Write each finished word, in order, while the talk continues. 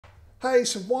Hey,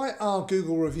 so why are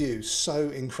Google reviews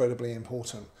so incredibly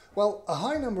important? Well, a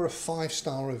high number of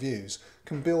 5-star reviews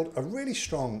can build a really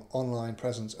strong online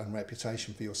presence and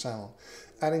reputation for your salon,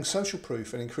 adding social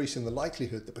proof and increasing the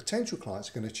likelihood that potential clients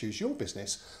are going to choose your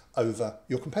business over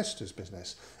your competitor's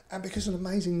business. And because an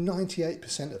amazing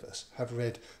 98% of us have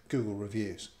read Google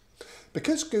reviews.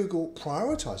 Because Google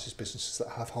prioritizes businesses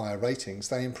that have higher ratings,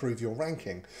 they improve your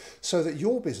ranking so that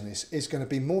your business is going to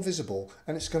be more visible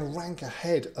and it's going to rank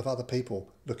ahead of other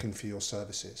people looking for your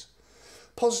services.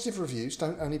 Positive reviews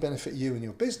don't only benefit you and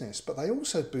your business, but they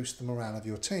also boost the morale of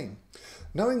your team.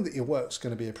 Knowing that your work's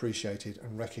going to be appreciated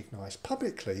and recognized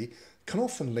publicly can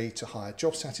often lead to higher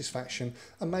job satisfaction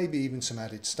and maybe even some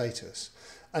added status.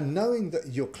 And knowing that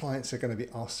your clients are going to be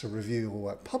asked to review your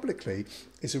work publicly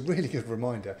is a really good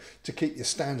reminder to keep your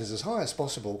standards as high as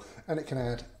possible, and it can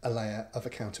add a layer of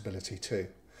accountability too.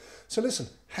 So listen,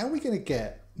 how are we going to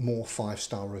get more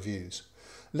 5-star reviews?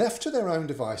 Left to their own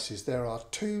devices, there are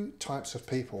two types of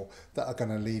people that are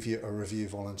going to leave you a review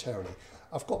voluntarily.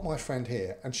 I've got my friend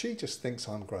here and she just thinks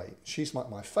I'm great. She's like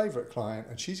my favourite client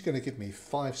and she's going to give me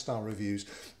 5-star reviews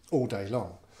all day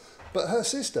long. But her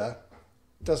sister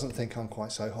doesn't think I'm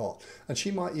quite so hot and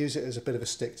she might use it as a bit of a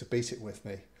stick to beat it with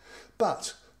me.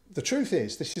 But the truth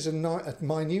is this is a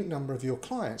minute number of your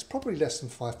clients, probably less than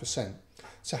 5%.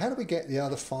 So how do we get the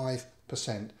other 5%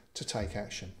 to take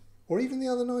action? Or even the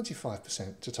other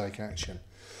 95% to take action?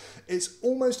 It's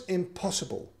almost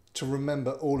impossible to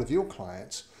remember all of your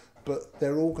clients, but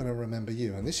they're all going to remember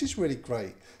you. And this is really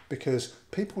great because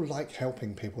people like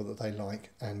helping people that they like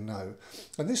and know.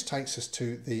 And this takes us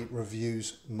to the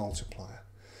reviews multiplier.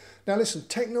 Now listen,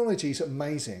 technology is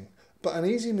amazing, but an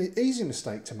easy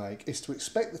mistake to make is to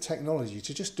expect the technology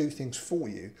to just do things for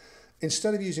you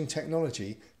instead of using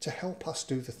technology to help us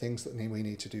do the things that we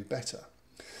need to do better.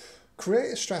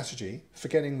 Create a strategy for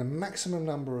getting the maximum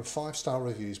number of 5-star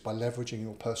reviews by leveraging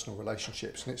your personal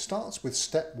relationships. And it starts with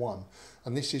step 1,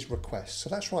 and this is requests. So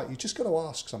that's right, you just got to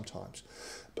ask sometimes.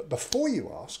 But before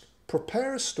you ask,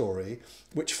 prepare a story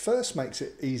which first makes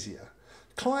it easier.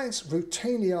 Clients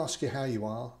routinely ask you how you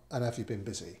are and have you been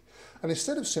busy. And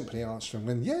instead of simply answering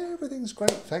them, yeah, everything's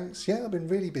great, thanks, yeah, I've been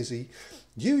really busy,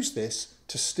 use this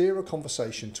to steer a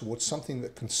conversation towards something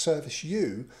that can service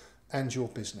you and your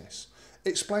business.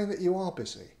 Explain that you are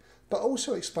busy, but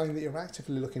also explain that you're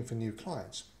actively looking for new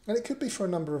clients. And it could be for a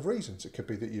number of reasons. It could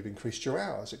be that you've increased your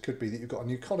hours. It could be that you've got a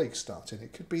new colleague starting.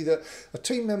 It could be that a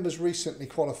team member's recently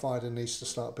qualified and needs to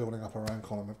start building up her own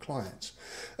column of clients.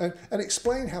 And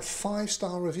explain how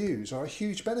 5-star reviews are a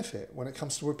huge benefit when it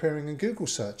comes to appearing in Google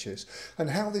searches and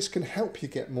how this can help you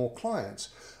get more clients.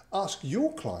 Ask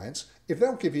your clients if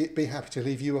they'll be happy to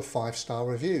leave you a 5-star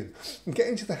review, and get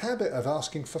into the habit of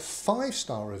asking for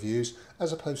 5-star reviews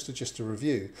as opposed to just a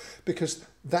review, because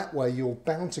that way you're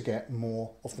bound to get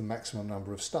more of the maximum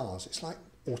number of stars. It's like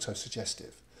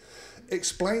auto-suggestive.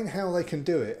 Explain how they can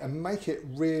do it and make it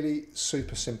really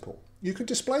super simple. You could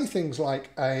display things like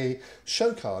a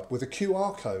show card with a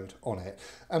QR code on it,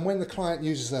 and when the client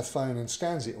uses their phone and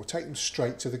scans it, it will take them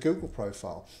straight to the Google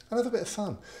profile and have a bit of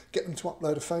fun. Get them to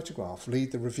upload a photograph,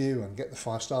 lead the review and get the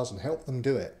 5 stars and help them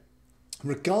do it.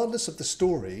 Regardless of the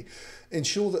story,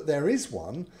 ensure that there is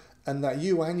one and that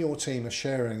you and your team are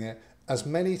sharing it as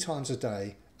many times a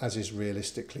day as is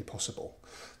realistically possible.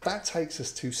 That takes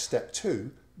us to step 2,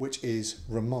 which is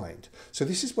remind. So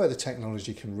this is where the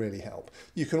technology can really help.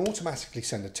 You can automatically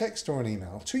send a text or an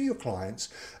email to your clients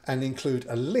and include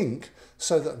a link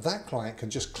so that that client can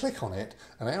just click on it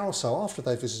an hour or so after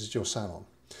they visited your salon.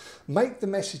 Make the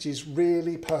messages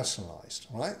really personalised,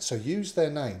 right? So use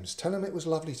their names. Tell them it was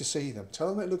lovely to see them.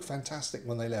 Tell them it looked fantastic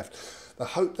when they left. I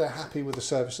hope they're happy with the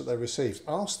service that they received.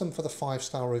 Ask them for the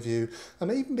 5-star review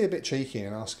and even be a bit cheeky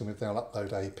and ask them if they'll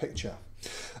upload a picture.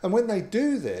 And when they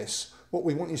do this, what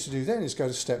we want you to do then is go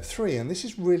to step 3, and this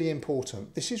is really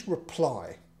important. This is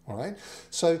reply, all right?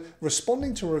 So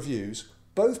responding to reviews,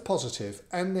 both positive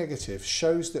and negative,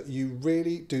 shows that you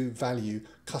really do value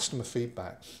customer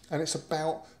feedback, and it's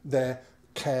about their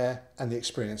care and the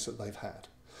experience that they've had.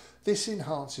 This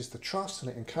enhances the trust and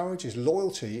it encourages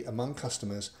loyalty among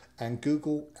customers, and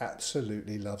Google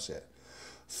absolutely loves it.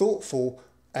 Thoughtful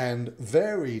and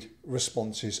varied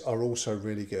responses are also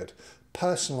really good.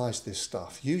 Personalize this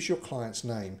stuff. Use your client's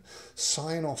name.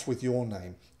 Sign off with your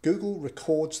name. Google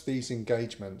records these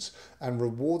engagements and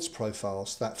rewards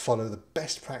profiles that follow the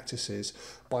best practices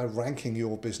by ranking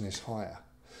your business higher.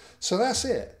 So that's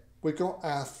it. We've got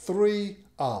our 3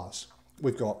 R's.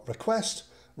 We've got request,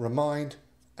 remind,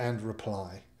 and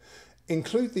reply.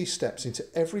 Include these steps into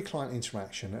every client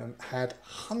interaction and add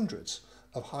hundreds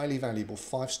of highly valuable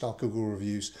 5-star Google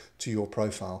reviews to your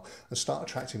profile and start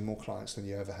attracting more clients than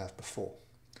you ever have before.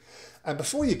 And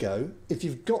before you go, if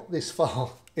you've got this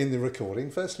far in the recording,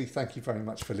 firstly, thank you very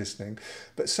much for listening.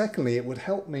 But secondly, it would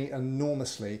help me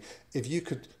enormously if you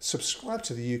could subscribe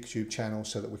to the YouTube channel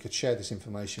so that we could share this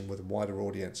information with a wider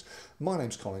audience. My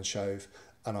name's Colin Shove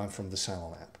and I'm from the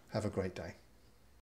Salon app. Have a great day.